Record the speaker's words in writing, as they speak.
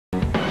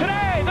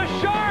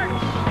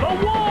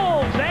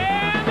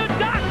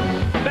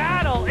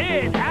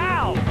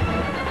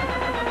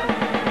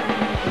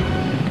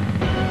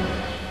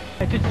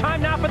Hernandez. It's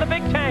time now for the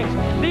big tanks.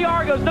 The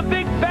Argos, the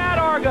big bad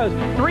Argos.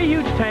 3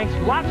 huge tanks,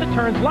 lots of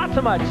turns, lots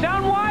of mud.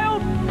 Sound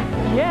wild?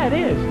 Yeah, it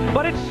is,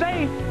 but it's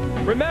safe.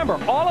 Remember,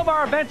 all of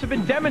our events have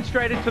been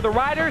demonstrated to the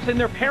riders and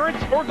their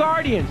parents or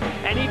guardians.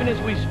 And even as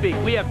we speak,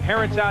 we have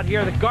parents out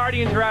here, the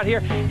guardians are out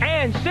here,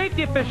 and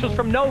safety officials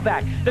from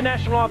NOVAC, the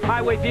National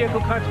Off-Highway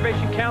Vehicle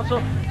Conservation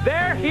Council.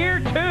 They're here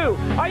too.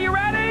 Are you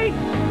ready?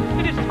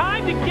 It is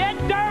time to get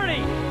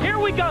dirty. Here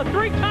we go,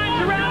 3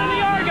 times around in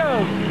the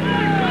Argos.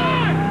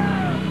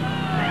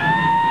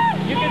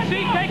 You can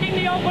see taking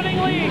the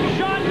opening lead,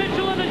 Sean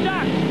Mitchell of the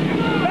Ducks,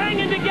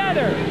 banging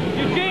together.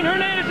 Eugene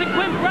Hernandez and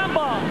Quinn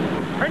Brumbaugh.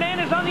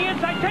 Hernandez on the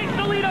inside takes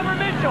the lead over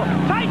Mitchell.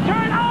 Tight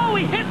turn. Oh,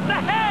 he hits the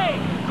hay.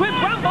 Quinn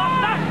Brumbaugh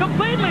stops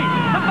completely.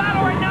 The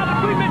battle right now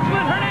between Mitchell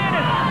and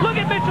Hernandez.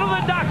 Look at Mitchell of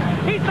the Ducks.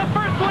 He's the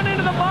first one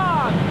into the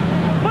bog.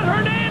 But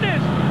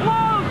Hernandez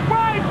blows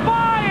right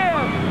by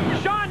him.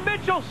 Sean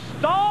Mitchell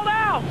stalled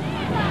out.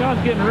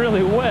 Sean's getting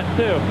really wet,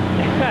 too.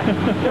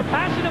 They're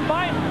passing him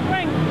by and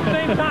spraying at the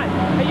same time.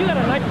 Hey, you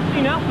got a nice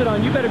clean outfit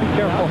on. You better be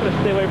careful. I'm going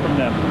to stay away from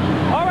them.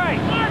 All right.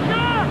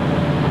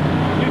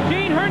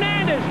 Eugene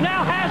Hernandez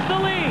now has the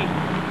lead.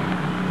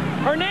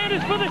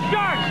 Hernandez for the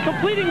Sharks,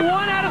 completing 1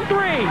 out of 3.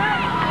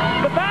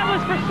 The battle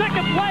is for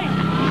second place.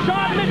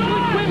 Sean Mitchell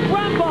and Quinn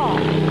Brumbaugh.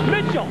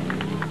 Mitchell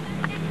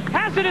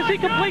has it as he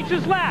completes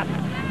his lap.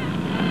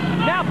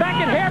 Now back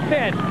at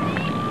hairpin.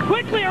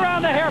 Quickly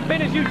around the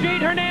hairpin is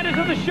Eugene Hernandez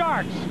of the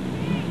Sharks.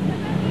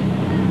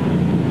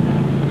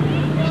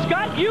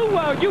 Scott, you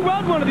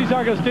rode one of these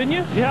Argos, didn't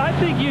you? Yeah, I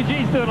think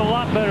Eugene's doing a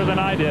lot better than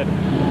I did.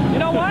 You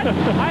know what?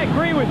 I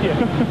agree with you.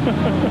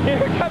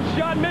 Here comes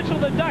Sean Mitchell,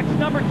 the Ducks,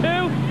 number 2,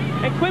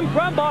 and Quinn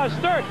Brumbaugh is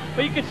 3rd.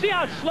 But you can see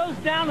how it slows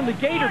down in the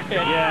Gator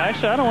pit. Yeah,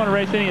 actually, I don't want to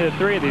race any of the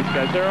 3 of these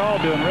guys. They're all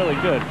doing really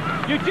good.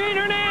 Eugene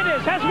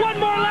Hernandez has 1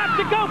 more lap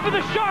to go for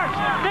the Sharks.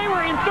 They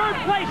were in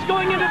 3rd place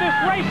going into this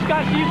race,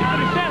 Scott, so you can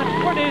understand how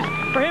important it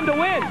is for him to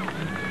win.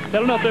 I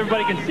don't know if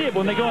everybody can see it, but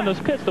when they go in those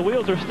pits, the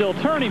wheels are still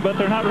turning, but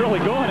they're not really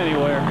going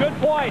anywhere. Good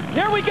point.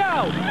 Here we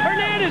go.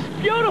 Hernandez,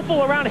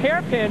 beautiful around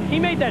hairpin. He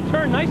made that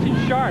turn nice and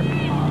sharp.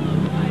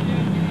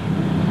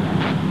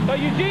 So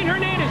Eugene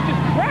Hernandez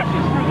just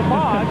crashes through the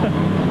bog.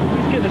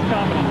 He's getting his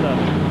confidence up.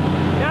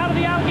 Now to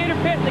the alligator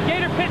pit. The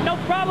gator pit, no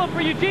problem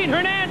for Eugene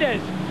Hernandez.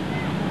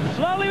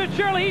 Slowly but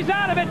surely, he's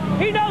out of it.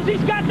 He knows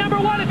he's got number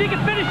 1 if he can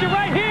finish it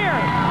right here.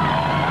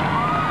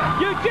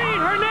 Eugene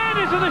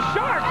Hernandez of the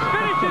Sharks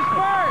finishes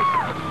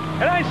first.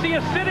 And I see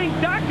a sitting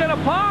duck and a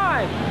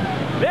pond.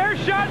 There's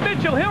Sean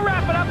Mitchell. He'll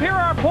wrap it up. Here are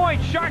our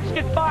points. Sharks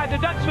get 5, the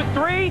Ducks with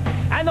 3,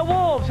 and the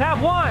Wolves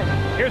have 1.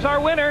 Here's our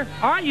winner.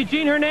 All right,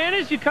 Eugene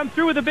Hernandez, you come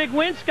through with a big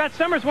win. Scott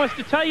Summers wants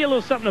to tell you a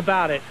little something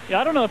about it.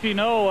 Yeah, I don't know if you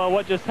know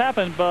what just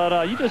happened,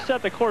 but you just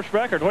set the course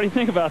record. What do you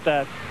think about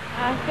that?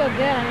 I feel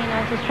good. I mean,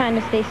 I was just trying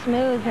to stay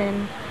smooth,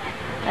 and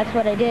that's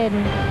what I did,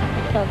 and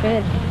it felt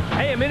good.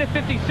 Hey,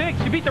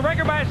 1:56. You beat the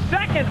record by a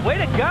second. Way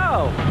to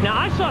go. Now,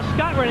 I saw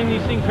Scott running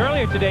these things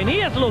earlier today, and he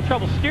has a little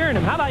trouble steering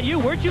them. How about you?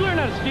 Where'd you learn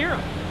how to steer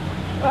them?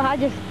 Well, I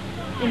just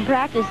been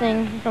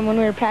practicing from when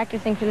we were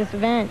practicing for this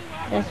event.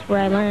 That's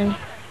where I learned.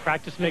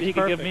 Practice Maybe makes he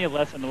could perfect. give me a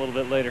lesson a little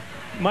bit later.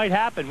 Might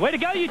happen. Way to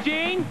go,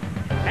 Eugene.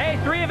 Hey,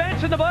 3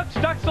 events in the books.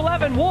 Ducks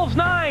 11, Wolves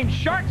 9,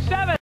 Sharks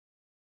 7.